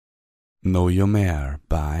Know Your Mare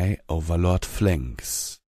by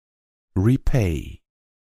Overlord-Flinx. Repay.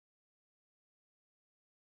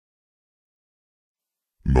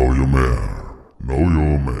 Know your mare, know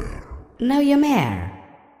your mare. Know your mare.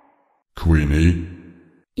 Queenie?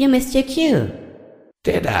 You missed your cue.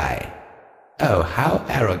 Did I? Oh, how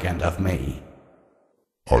arrogant of me.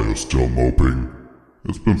 Are you still moping?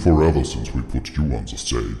 It's been forever since we put you on the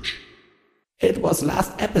stage. It was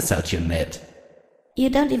last episode, you nit. You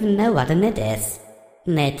don't even know what a nit is.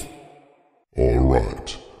 Nit.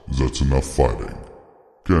 Alright, that's enough fighting.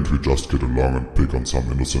 Can't we just get along and pick on some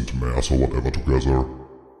innocent mares or whatever together?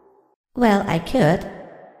 Well, I could.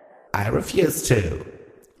 I refuse to.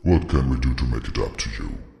 What can we do to make it up to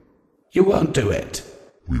you? You won't do it.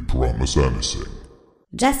 We promise anything.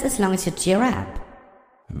 Just as long as you cheer up.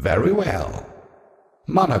 Very well.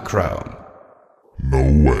 Monochrome.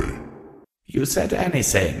 No way. You said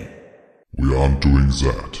anything. We aren't doing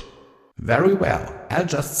that. Very well. I'll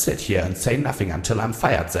just sit here and say nothing until I'm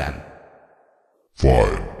fired then.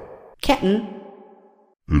 Fine. Kitten?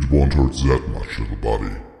 It won't hurt that much, little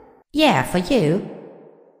buddy. Yeah, for you.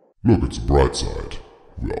 Look at the bright side.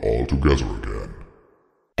 We're all together again.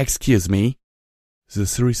 Excuse me? The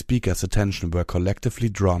three speakers' attention were collectively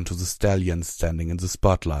drawn to the stallion standing in the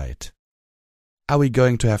spotlight. Are we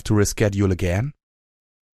going to have to reschedule again?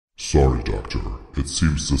 Sorry, Doctor. It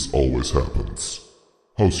seems this always happens.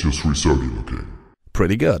 How's your 3:30 looking?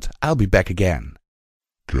 Pretty good. I'll be back again.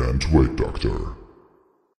 Can't wait, Doctor.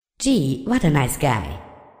 Gee, what a nice guy.